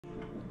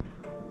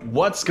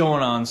What's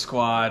going on,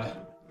 squad?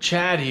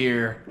 Chad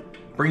here,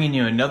 bringing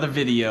you another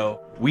video.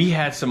 We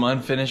had some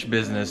unfinished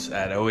business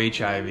at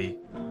Ivie.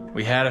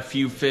 We had a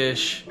few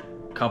fish,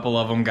 a couple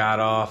of them got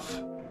off.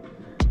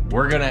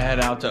 We're gonna head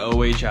out to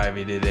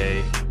Ivie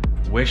today.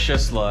 Wish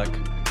us luck.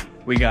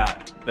 We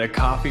got the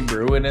coffee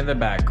brewing in the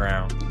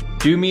background.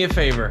 Do me a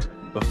favor,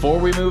 before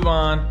we move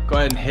on, go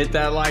ahead and hit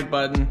that like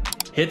button,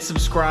 hit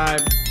subscribe,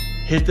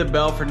 hit the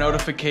bell for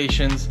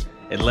notifications.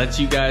 It lets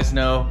you guys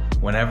know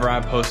whenever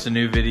I post a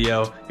new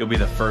video, you'll be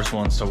the first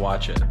ones to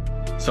watch it.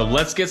 So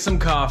let's get some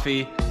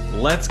coffee,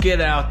 let's get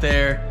out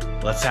there,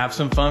 let's have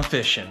some fun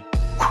fishing.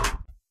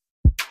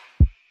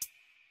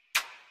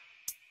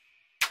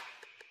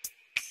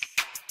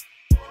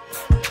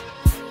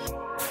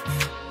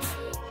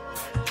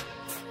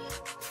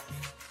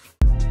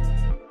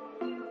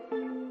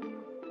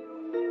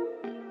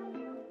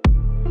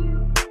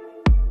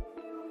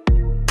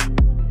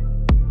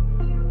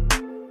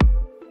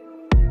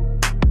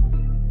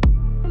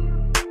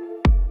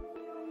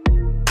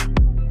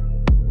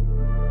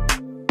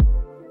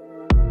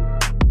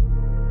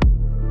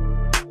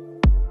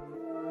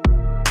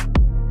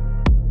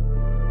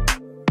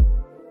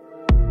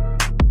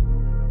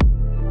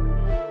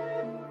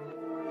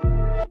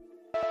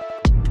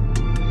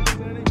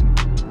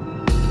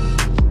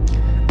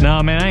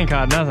 No, man, I ain't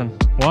caught nothing.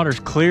 Water's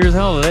clear as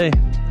hell today.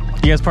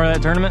 You guys part of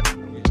that tournament?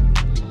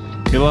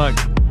 Good luck.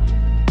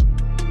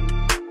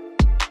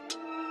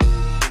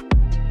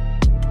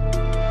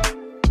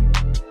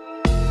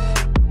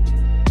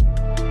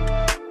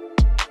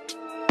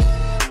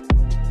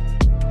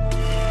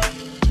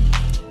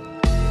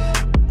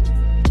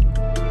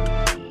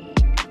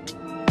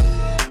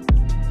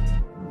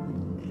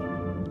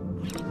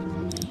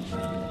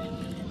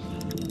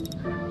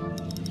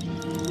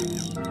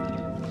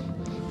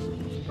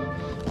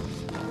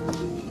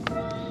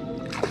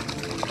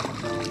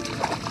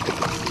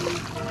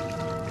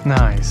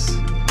 Nice.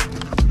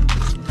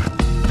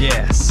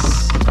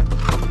 Yes.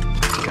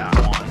 Got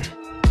one.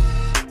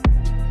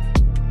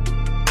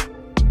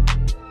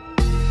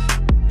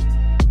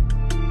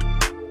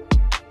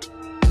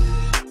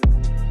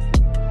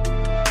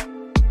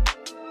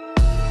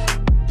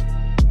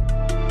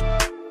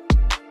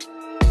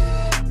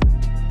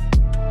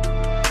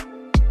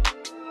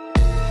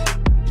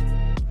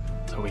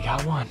 So we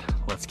got one.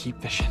 Let's keep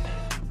fishing.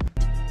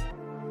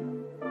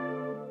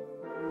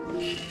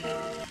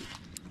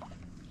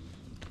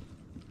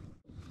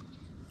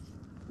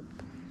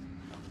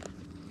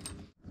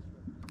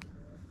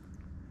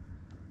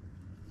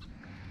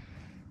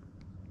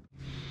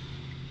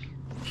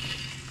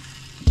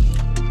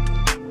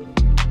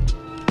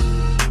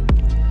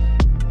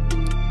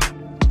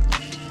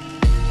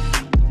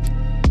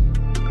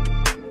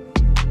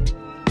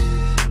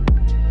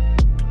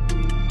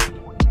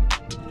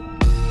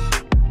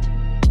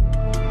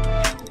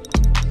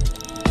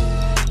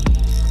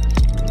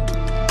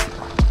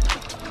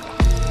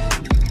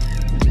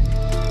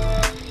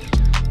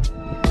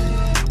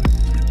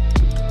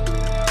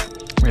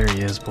 There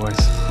he is, boys.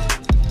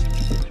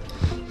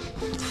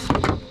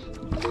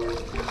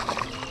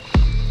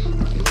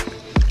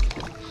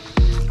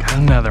 Got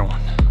another one.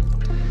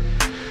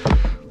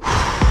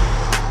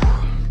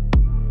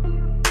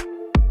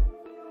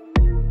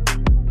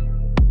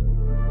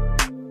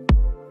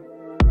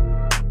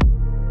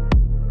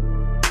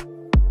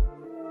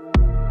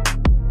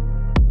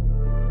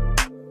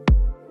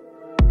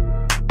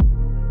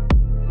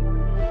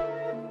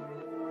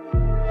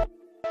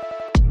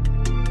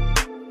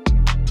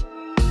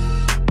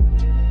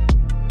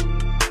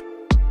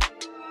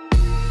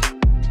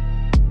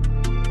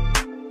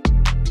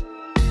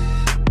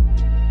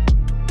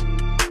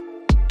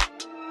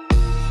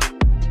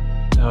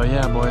 Oh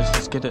yeah, boys,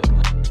 let's get it.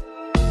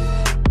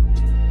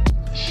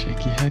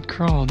 Shaky head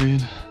crawl,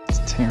 dude. It's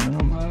tearing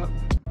them up.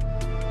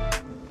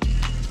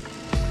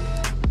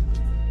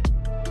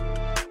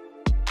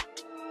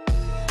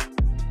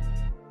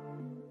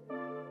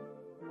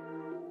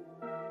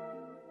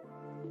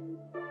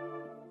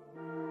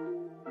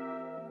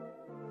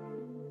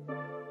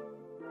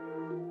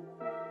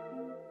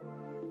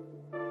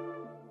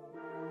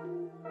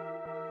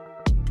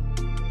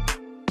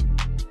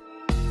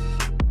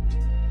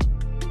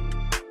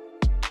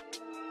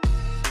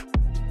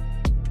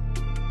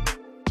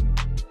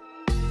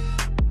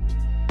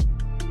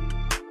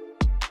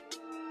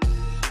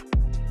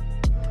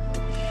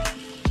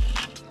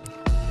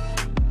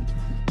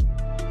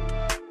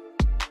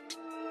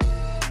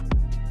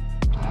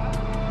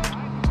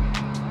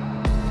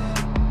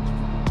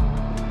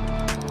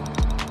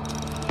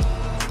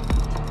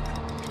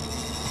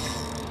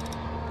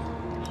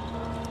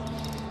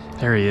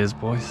 There he is,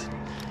 boys.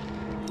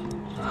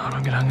 Oh,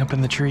 don't get hung up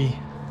in the tree.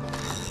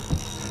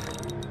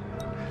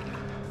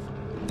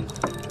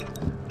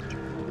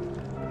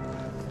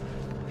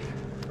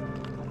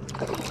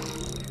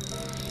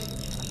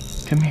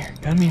 Come here,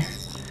 come here.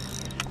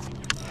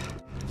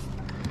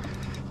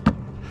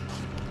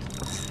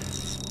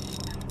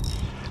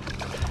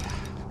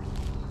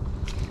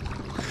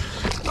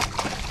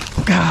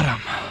 Got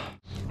him.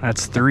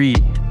 That's 3.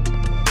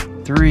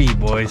 3,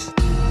 boys.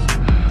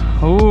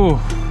 Ooh,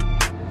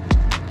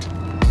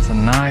 it's a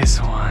nice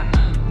one.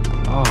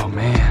 Oh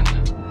man,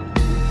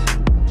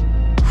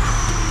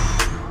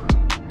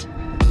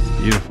 it's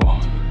beautiful.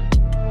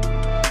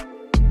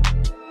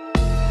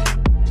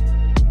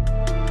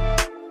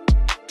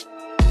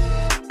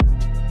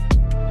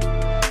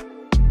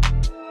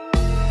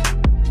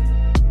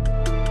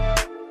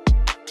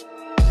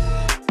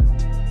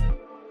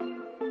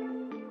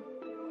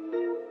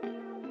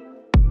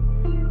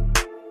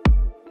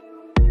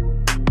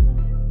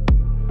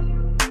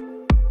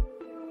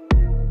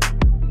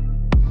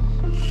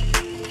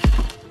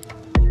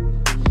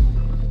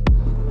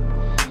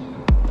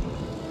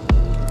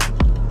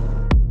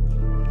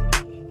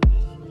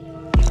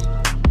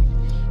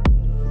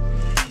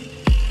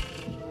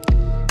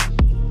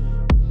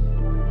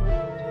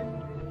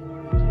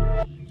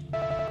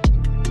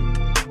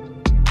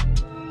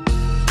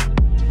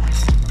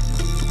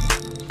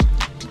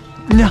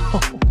 No.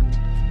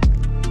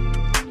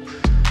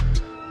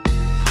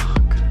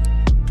 Fuck.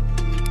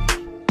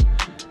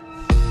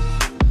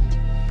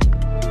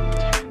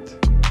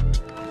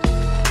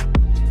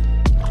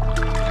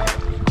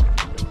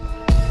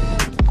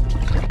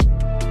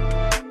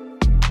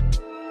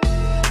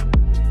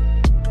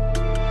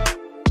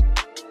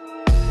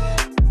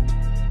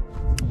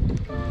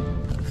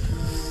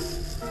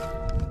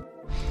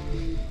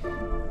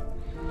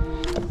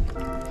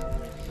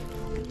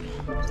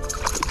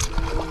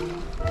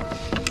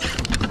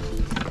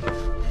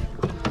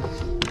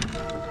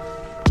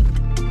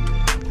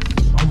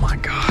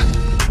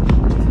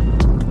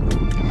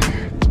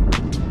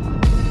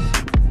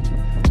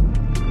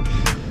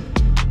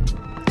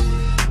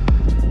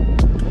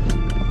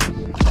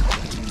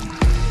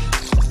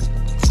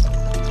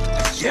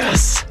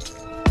 Yes!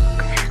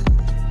 Come here.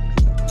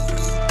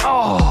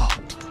 Oh!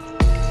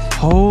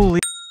 Holy.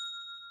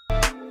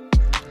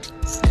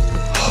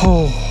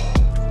 Oh.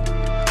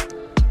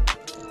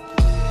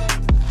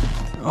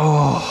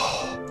 Oh.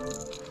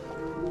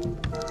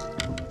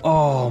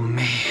 Oh,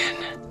 man.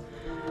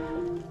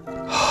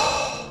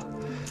 Oh.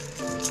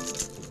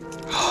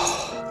 Oh.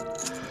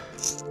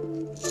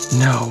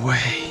 No way.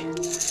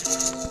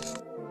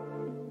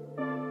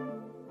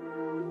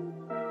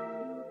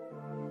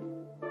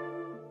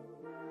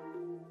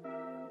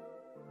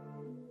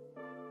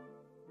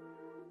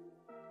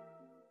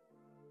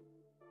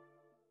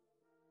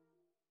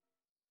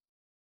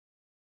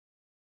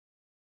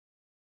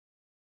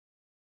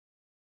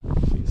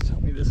 Please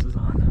tell me this is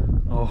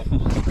on. Oh my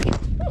God.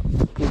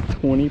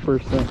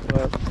 20%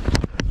 left.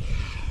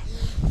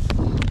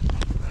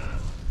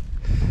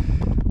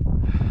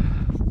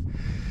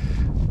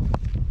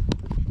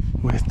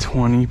 With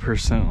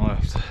 20%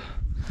 left.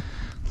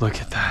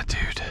 Look at that,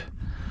 dude.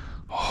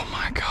 Oh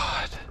my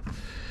God.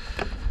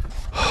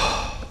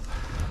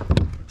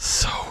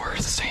 So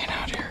worth staying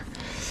out here.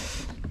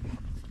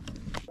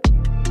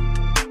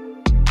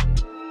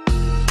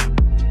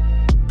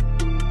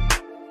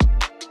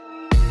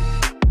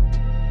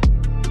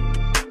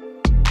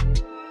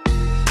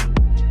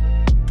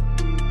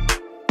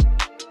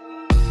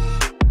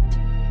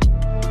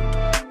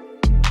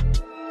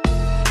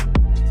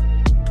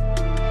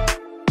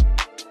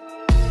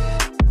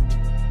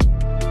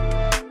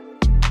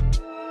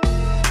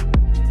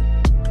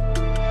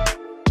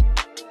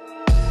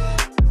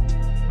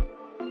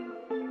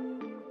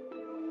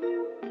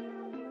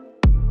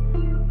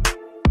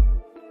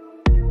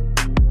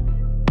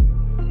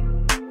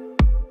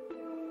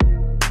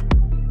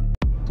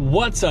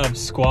 What's up,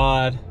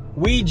 squad?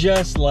 We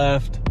just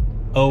left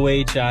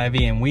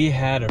Ivie and we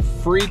had a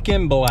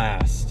freaking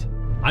blast.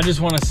 I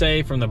just want to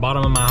say from the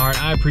bottom of my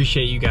heart, I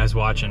appreciate you guys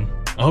watching.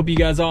 I hope you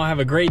guys all have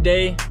a great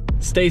day.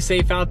 Stay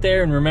safe out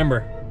there, and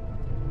remember,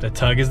 the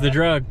tug is the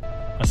drug.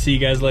 I'll see you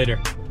guys later.